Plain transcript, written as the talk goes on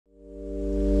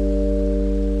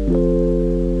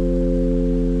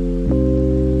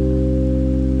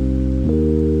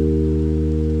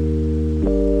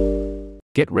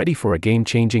Get ready for a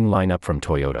game-changing lineup from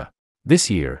Toyota. This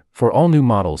year, all new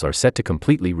models are set to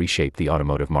completely reshape the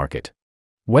automotive market.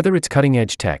 Whether it's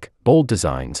cutting-edge tech, bold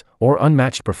designs, or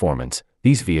unmatched performance,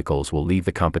 these vehicles will leave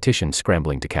the competition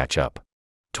scrambling to catch up.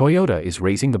 Toyota is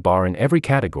raising the bar in every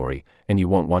category, and you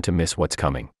won't want to miss what's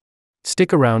coming.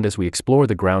 Stick around as we explore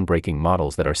the groundbreaking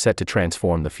models that are set to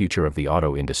transform the future of the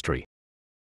auto industry.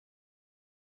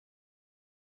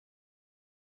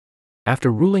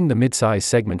 After ruling the mid-size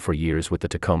segment for years with the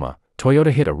Tacoma,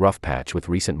 Toyota hit a rough patch with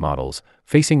recent models,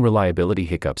 facing reliability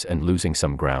hiccups and losing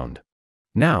some ground.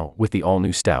 Now, with the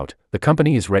all-new Stout, the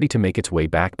company is ready to make its way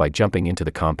back by jumping into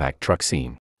the compact truck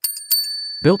scene.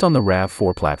 Built on the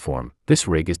RAV4 platform, this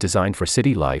rig is designed for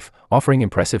city life, offering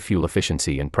impressive fuel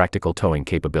efficiency and practical towing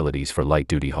capabilities for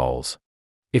light-duty hauls.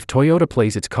 If Toyota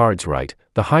plays its cards right,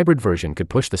 the hybrid version could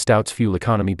push the Stout's fuel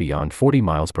economy beyond 40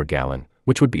 miles per gallon,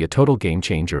 which would be a total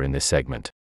game-changer in this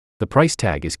segment. The price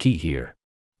tag is key here.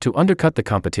 To undercut the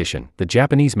competition, the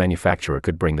Japanese manufacturer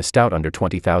could bring the Stout under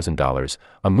 $20,000,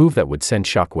 a move that would send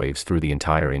shockwaves through the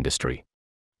entire industry.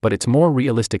 But it's more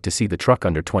realistic to see the truck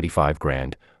under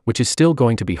 $25,000, which is still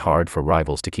going to be hard for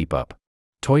rivals to keep up.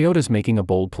 Toyota's making a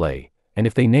bold play, and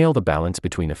if they nail the balance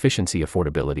between efficiency,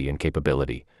 affordability, and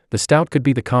capability, the Stout could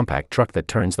be the compact truck that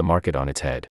turns the market on its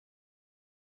head.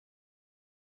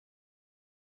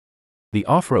 The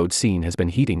off-road scene has been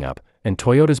heating up, and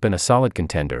Toyota's been a solid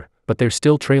contender, but they're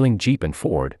still trailing Jeep and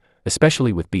Ford,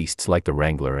 especially with beasts like the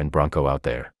Wrangler and Bronco out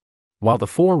there. While the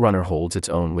 4Runner holds its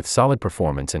own with solid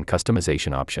performance and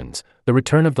customization options, the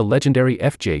return of the legendary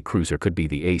FJ Cruiser could be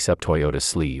the ace up Toyota's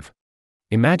sleeve.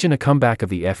 Imagine a comeback of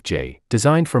the FJ,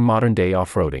 designed for modern-day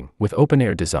off-roading, with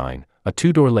open-air design, a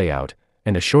two-door layout,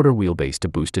 and a shorter wheelbase to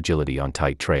boost agility on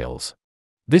tight trails.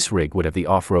 This rig would have the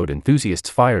off-road enthusiasts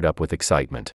fired up with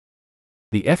excitement.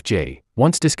 The FJ,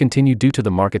 once discontinued due to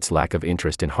the market's lack of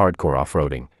interest in hardcore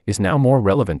off-roading, is now more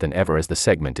relevant than ever as the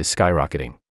segment is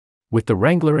skyrocketing. With the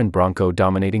Wrangler and Bronco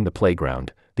dominating the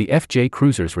playground, the FJ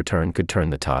Cruiser's return could turn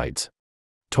the tides.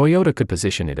 Toyota could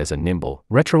position it as a nimble,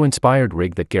 retro-inspired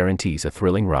rig that guarantees a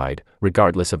thrilling ride,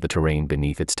 regardless of the terrain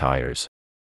beneath its tires.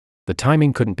 The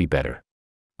timing couldn't be better.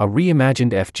 A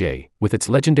reimagined FJ, with its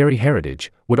legendary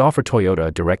heritage, would offer Toyota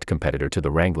a direct competitor to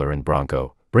the Wrangler and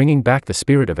Bronco, bringing back the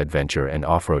spirit of adventure and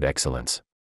off-road excellence.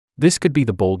 This could be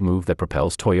the bold move that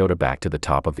propels Toyota back to the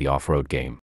top of the off-road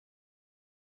game.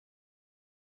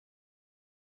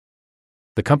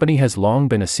 The company has long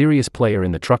been a serious player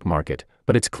in the truck market,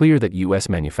 but it's clear that U.S.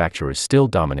 manufacturers still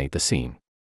dominate the scene.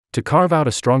 To carve out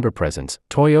a stronger presence,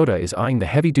 Toyota is eyeing the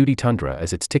heavy-duty Tundra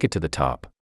as its ticket to the top.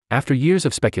 After years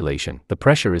of speculation, the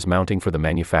pressure is mounting for the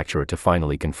manufacturer to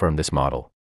finally confirm this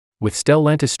model. With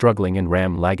Stellantis struggling and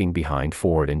Ram lagging behind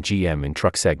Ford and GM in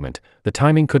truck segment, the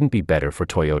timing couldn't be better for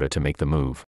Toyota to make the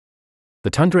move.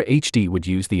 The Tundra HD would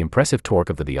use the impressive torque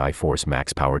of the iForce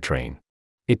Max powertrain.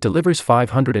 It delivers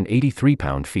 583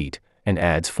 pound-feet and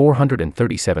adds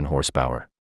 437 horsepower.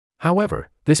 However,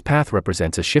 this path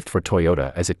represents a shift for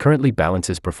Toyota as it currently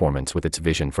balances performance with its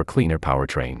vision for cleaner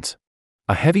powertrains.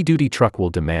 A heavy-duty truck will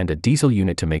demand a diesel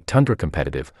unit to make Tundra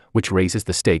competitive, which raises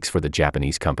the stakes for the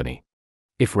Japanese company.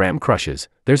 If Ram crushes,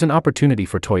 there's an opportunity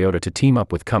for Toyota to team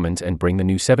up with Cummins and bring the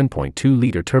new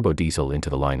 7.2-liter turbo diesel into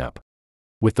the lineup.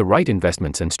 With the right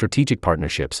investments and strategic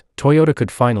partnerships, Toyota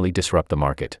could finally disrupt the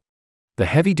market. The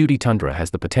heavy-duty Tundra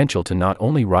has the potential to not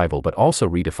only rival but also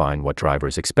redefine what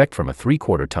drivers expect from a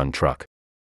 3/4-ton truck.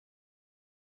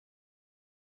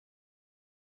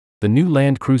 The new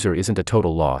Land Cruiser isn't a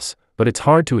total loss, but it's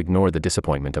hard to ignore the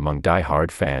disappointment among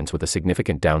die-hard fans with a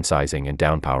significant downsizing and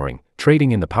downpowering,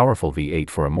 trading in the powerful V8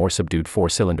 for a more subdued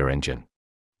 4-cylinder engine.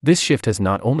 This shift has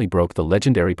not only broke the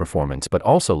legendary performance but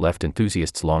also left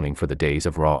enthusiasts longing for the days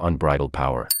of raw, unbridled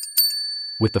power.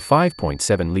 With the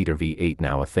 5.7-liter V8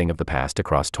 now a thing of the past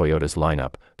across Toyota's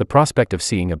lineup, the prospect of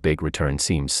seeing a big return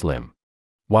seems slim.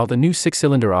 While the new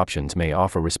 6-cylinder options may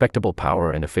offer respectable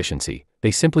power and efficiency, they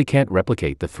simply can't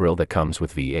replicate the thrill that comes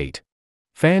with V8.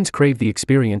 Fans crave the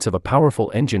experience of a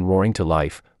powerful engine roaring to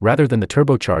life, rather than the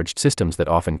turbocharged systems that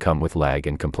often come with lag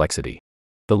and complexity.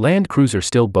 The Land Cruiser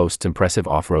still boasts impressive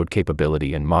off-road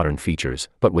capability and modern features,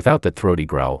 but without that throaty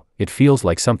growl, it feels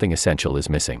like something essential is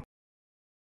missing.